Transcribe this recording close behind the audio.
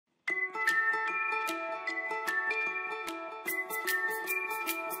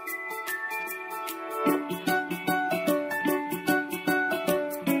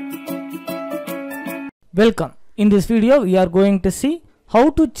Welcome. In this video we are going to see how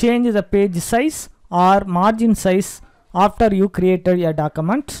to change the page size or margin size after you created a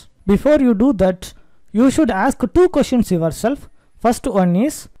document. Before you do that, you should ask two questions yourself. First one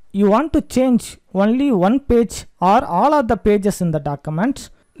is, you want to change only one page or all of the pages in the document.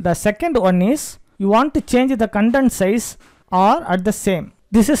 The second one is, you want to change the content size or at the same.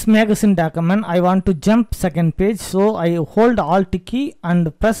 This is magazine document. I want to jump second page, so I hold Alt key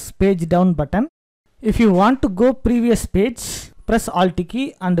and press page down button. If you want to go previous page, press Alt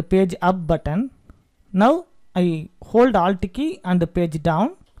key and page up button. Now I hold Alt key and page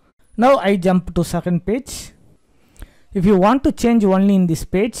down. Now I jump to second page. If you want to change only in this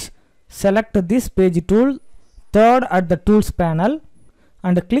page, select this page tool, third at the tools panel,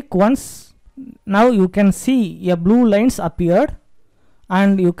 and click once. Now you can see a blue lines appeared,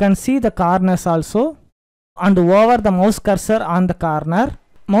 and you can see the corners also, and over the mouse cursor on the corner.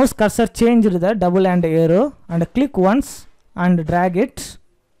 Mouse cursor changed the double and arrow, and click once and drag it.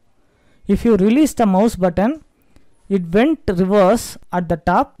 If you release the mouse button, it went reverse at the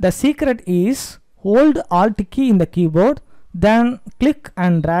top. The secret is hold Alt key in the keyboard, then click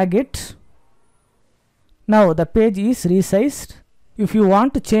and drag it. Now the page is resized. If you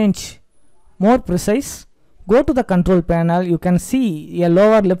want to change more precise, go to the control panel. You can see a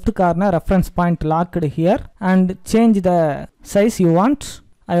lower left corner reference point locked here, and change the size you want.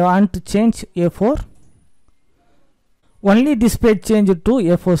 I want to change A4. Only this page changed to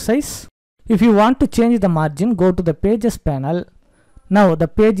A4 size. If you want to change the margin, go to the pages panel. Now the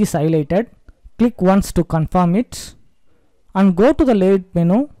page is highlighted. Click once to confirm it, and go to the layout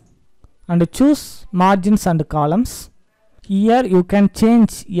menu and choose margins and columns. Here you can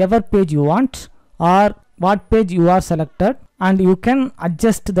change ever page you want or what page you are selected, and you can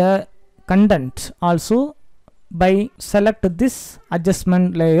adjust the content also by select this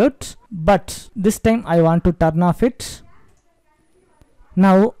adjustment layout, but this time I want to turn off it.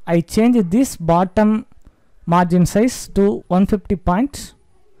 Now I change this bottom margin size to 150 points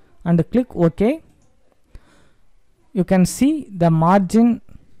and click OK. You can see the margin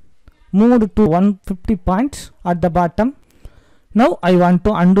moved to 150 points at the bottom. Now I want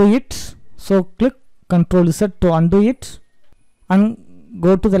to undo it, so click Ctrl Z to undo it, and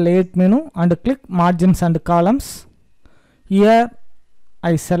go to the layout menu and click margins and columns. Here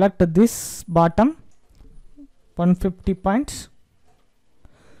I select this bottom 150 points.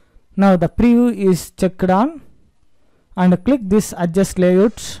 Now the preview is checked on, and click this adjust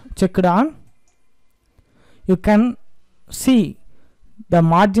layout checked on. You can see the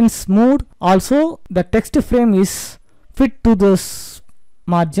margins moved. Also the text frame is fit to this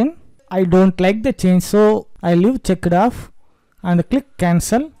margin. I don't like the change, so I leave checked off and click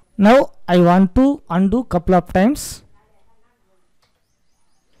cancel. Now I want to undo couple of times.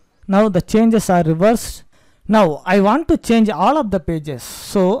 Now the changes are reversed. Now I want to change all of the pages,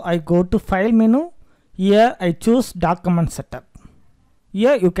 so I go to file menu. Here I choose document setup.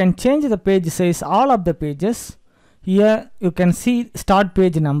 Here you can change the page size all of the pages. Here you can see start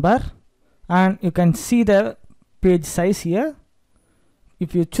page number, and you can see the page size here.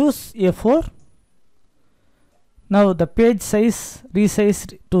 If you choose A4, now the page size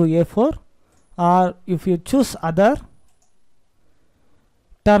resized to A4, or if you choose other,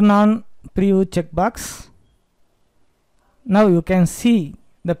 turn on preview checkbox. Now you can see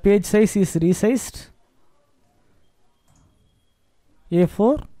the page size is resized.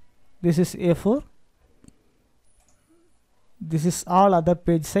 A4, this is A4, this is all other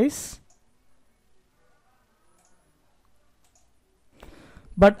page size.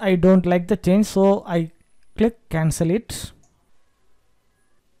 But I don't like the change, so I click cancel it.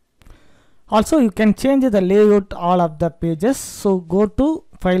 Also you can change the layout all of the pages, so go to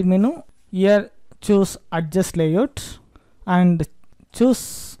file menu. Here choose adjust layout and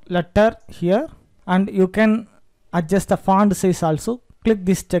choose letter here, and you can adjust the font size also. Click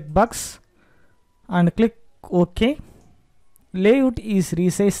this checkbox and click OK. Layout is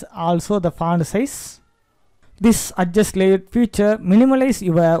resized, also the font size. This adjust layout feature minimize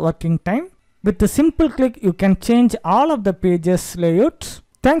your working time. With a simple click you can change all of the pages layout.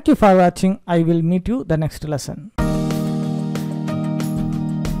 Thank you for watching. I will meet you the next lesson.